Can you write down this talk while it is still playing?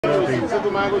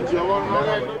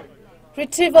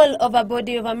Retrieval of a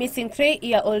body of a missing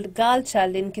 3-year-old girl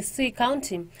child in Kisii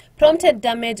County prompted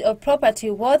damage of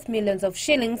property worth millions of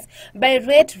shillings by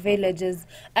irate villagers.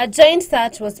 A joint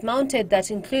search was mounted that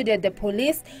included the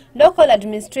police, local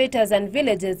administrators and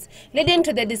villagers, leading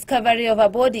to the discovery of a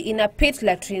body in a pit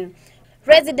latrine.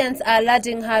 Residents are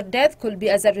alleging her death could be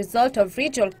as a result of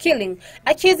ritual killing,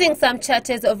 accusing some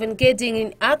churches of engaging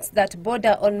in acts that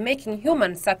border on making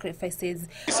human sacrifices.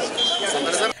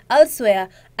 Elsewhere,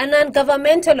 a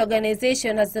non-governmental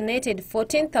organization has donated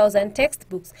 14,000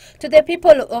 textbooks to the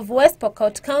people of West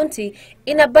Pokot County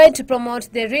in a bid to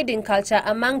promote the reading culture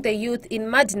among the youth in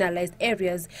marginalized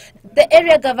areas. The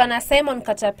area governor Simon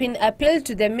Katapin appealed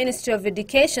to the Ministry of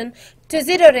Education to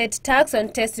zero-rate tax on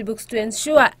textbooks to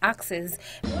ensure access.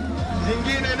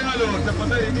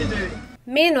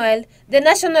 Meanwhile, the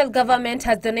national government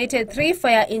has donated 3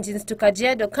 fire engines to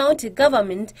Kajiado County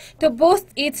government to boost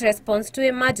its response to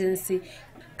emergency.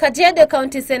 Kajiado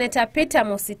County Senator Peter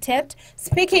Mositet,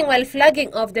 speaking while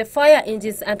flagging off the fire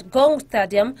engines at Gong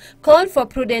Stadium, called for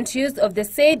prudent use of the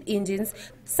said engines,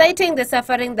 citing the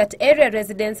suffering that area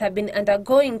residents have been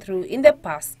undergoing through in the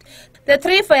past. The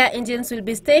 3 fire engines will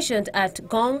be stationed at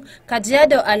Gong,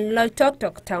 Kajiado and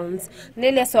Loitoktok towns.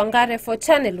 Nele Swangare for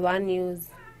Channel 1 News.